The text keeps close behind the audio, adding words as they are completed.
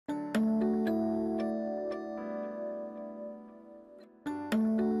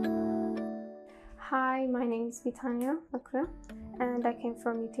Hi, my name is Bitania and I came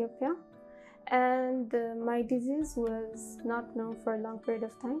from Ethiopia. And my disease was not known for a long period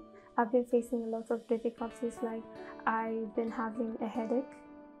of time. I've been facing a lot of difficulties, like I've been having a headache,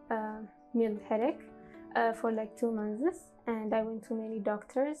 mild headache, for like 2 months. And I went to many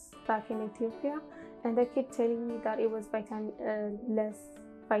doctors back in Ethiopia, and they kept telling me that it was less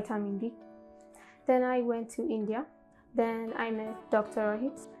vitamin D. Then I went to India. Then I met Dr.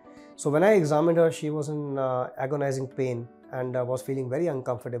 Rohit. So when I examined her, she was in agonizing pain and was feeling very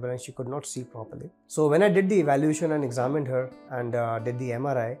uncomfortable, and she could not see properly. So when I did the evaluation and examined her and did the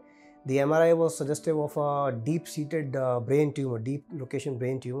MRI was suggestive of a deep-seated brain tumor, deep location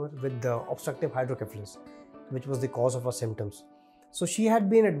brain tumor with obstructive hydrocephalus, which was the cause of her symptoms. So she had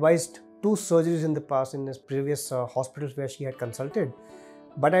been advised 2 surgeries in the past in previous hospitals where she had consulted.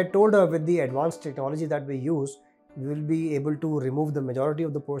 But I told her, with the advanced technology that we use, we will be able to remove the majority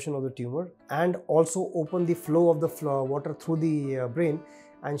of the portion of the tumor and also open the flow of the water through the brain,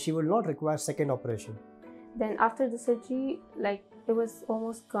 and she will not require second operation. Then after the surgery, like, it was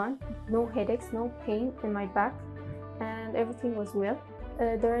almost gone. No headaches, no pain in my back, and everything was well.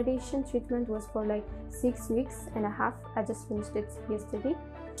 The radiation treatment was for like 6 weeks and a half. I just finished it yesterday.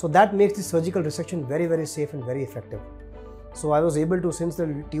 So that makes the surgical resection very, very safe and very effective. So I was able to, since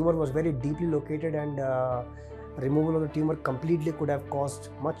the tumor was very deeply located and removal of the tumor completely could have caused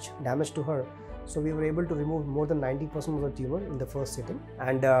much damage to her. So we were able to remove more than 90% of the tumor in the first sitting.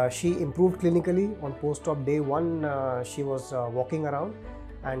 And she improved clinically. On post-op day 1, she was walking around,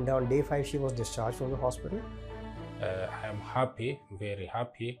 and on day 5, she was discharged from the hospital. I am happy, very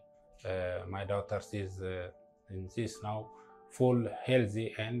happy. My daughter is in this now, full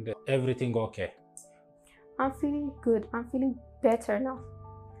healthy and everything okay. I'm feeling good. I'm feeling better now.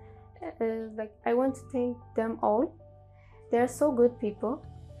 Like, I want to thank them all. They're so good people.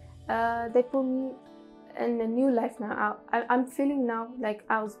 They put me in a new life now. I'm feeling now like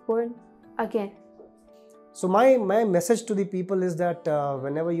I was born again. So my message to the people is that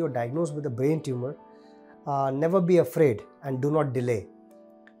whenever you're diagnosed with a brain tumor, never be afraid and do not delay.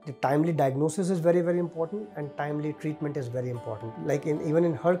 The timely diagnosis is very, very important, and timely treatment is very important. Like even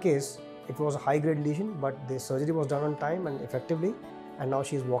in her case, it was a high-grade lesion, but the surgery was done on time and effectively, and now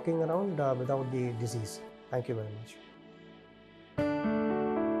she is walking around without the disease. Thank you very much.